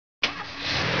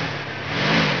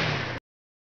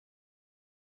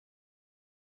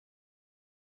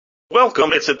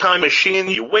Welcome, it's a time machine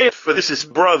you wait for. This is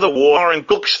Brother Warren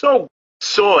Cook, so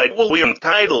it will be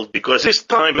untitled because it's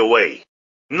time away.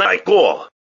 Nycol.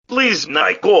 Please,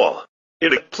 Nycol.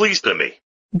 Please to me.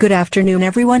 Good afternoon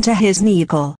everyone, to his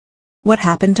Nycol. What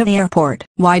happened to the airport?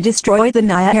 Why destroy the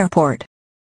Naia airport?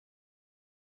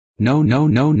 No,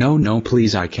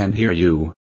 please, I can't hear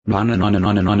you. No. No.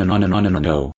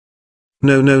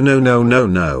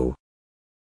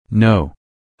 No.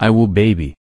 I will,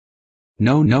 baby.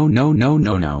 No. No. No.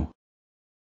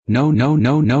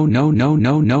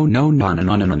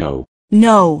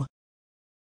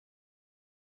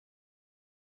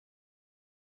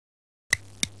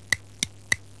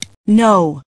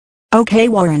 No. Okay,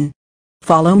 Warren.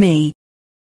 Follow me.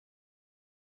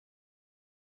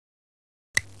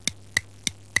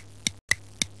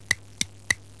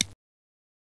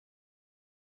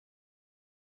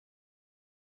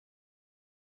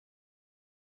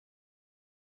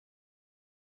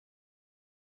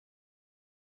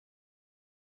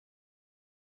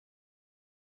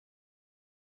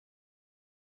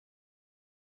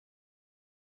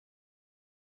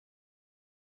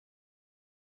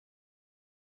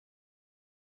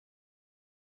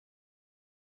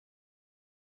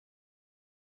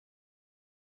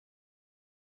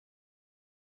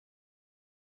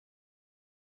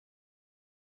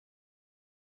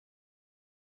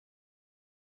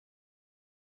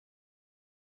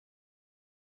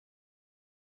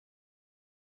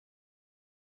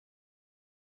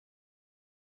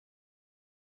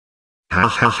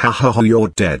 Ha, you're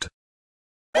dead.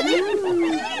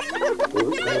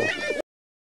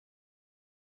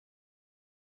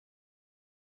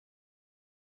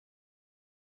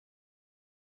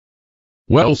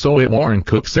 Well, so it Warren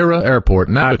Cook Sarah Airport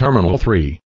now Terminal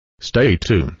 3. Stay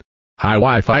tuned. High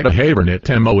Wi-Fi to Havernet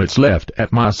Temo, it's left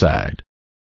at my side.